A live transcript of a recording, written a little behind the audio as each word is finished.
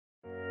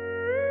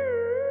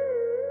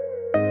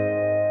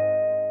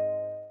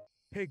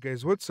Hey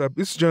guys, what's up?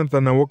 It's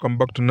Jonathan and welcome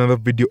back to another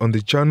video on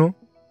the channel.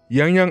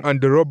 Yang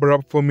and Dilraba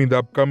wrapped filming the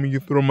upcoming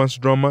youth romance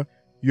drama,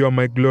 You Are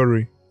My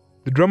Glory.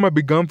 The drama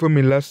began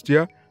filming last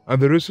year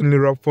and they recently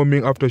wrapped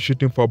filming after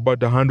shooting for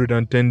about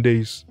 110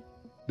 days.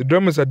 The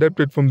drama is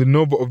adapted from the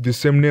novel of the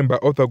same name by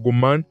author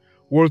Wang,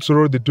 who also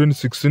wrote the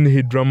 2016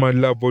 hit drama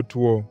Love at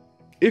War.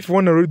 If you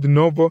want to read the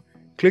novel,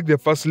 click the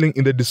first link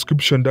in the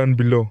description down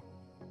below.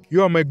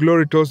 You Are My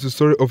Glory tells the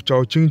story of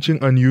Cheng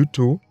and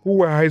Yu2, who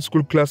were high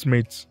school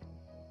classmates.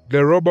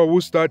 Dilraba, who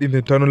starred in the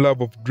eternal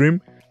love of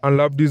Dream and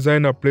love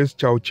designer, plays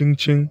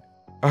Cheng,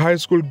 a high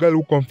school girl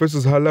who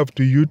confesses her love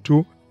to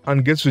Yu2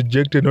 and gets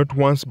rejected not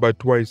once but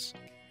twice.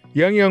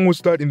 Yang, who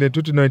starred in the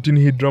 2019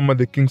 hit drama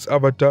The King's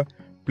Avatar,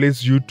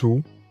 plays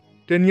Yu2.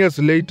 10 years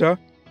later,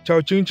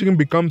 Cheng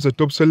becomes a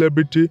top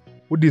celebrity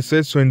who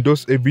decides to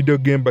endorse a video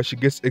game, but she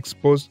gets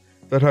exposed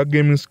that her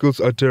gaming skills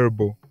are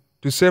terrible.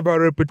 To save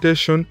her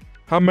reputation,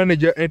 her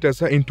manager enters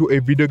her into a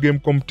video game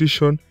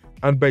competition,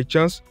 and by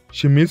chance,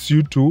 she meets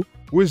Yu2,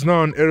 who is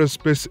now an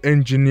aerospace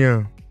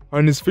engineer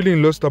and is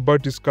feeling lost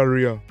about his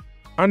career.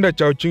 Under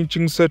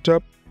Cheng's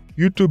setup,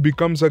 Yu2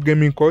 becomes a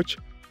gaming coach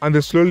and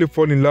they slowly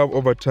fall in love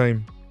over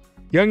time.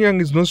 Yang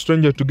is no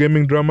stranger to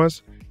gaming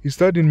dramas. He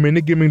starred in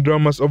many gaming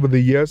dramas over the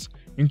years,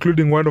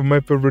 including one of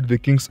my favorite, The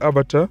King's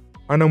Avatar,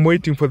 and I'm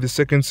waiting for the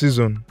second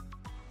season.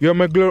 You Are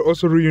My Glory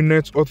also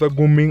reunites author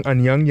Ming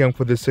and Yang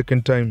for the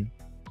second time.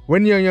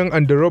 When Yang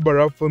and Dilraba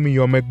wrapped filming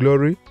You Are My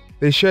Glory,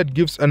 they shared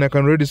gifts and I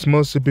can already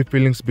smell sippy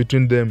feelings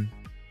between them.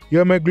 You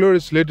Are My Glory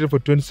is slated for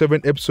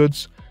 27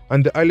 episodes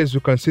and the earliest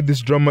you can see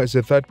this drama is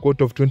the third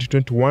quarter of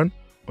 2021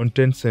 on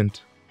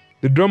Tencent.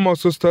 The drama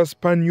also stars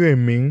Pan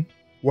Yueming,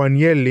 Wan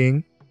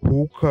Yeling,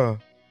 Hu Ke,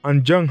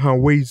 and Zhang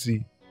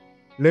Haweizi.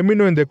 Let me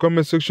know in the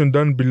comment section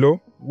down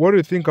below what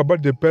you think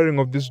about the pairing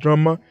of this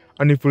drama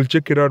and if you'll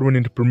check it out when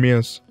it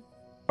premieres.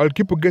 I'll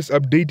keep you guys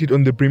updated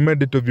on the premiere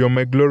date of You Are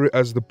My Glory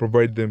as they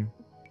provide them.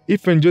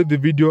 If you enjoyed the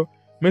video,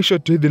 make sure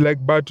to hit the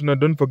like button and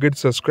don't forget to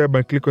subscribe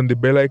and click on the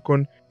bell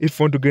icon if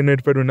you want to get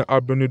notified when I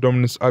upload new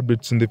dominance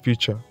updates in the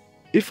future.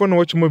 If you want to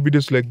watch more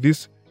videos like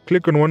this,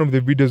 click on one of the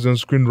videos on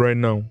screen right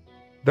now.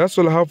 That's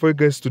all I have for you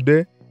guys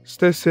today.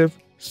 Stay safe,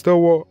 stay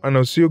well, and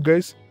I'll see you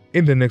guys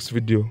in the next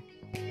video.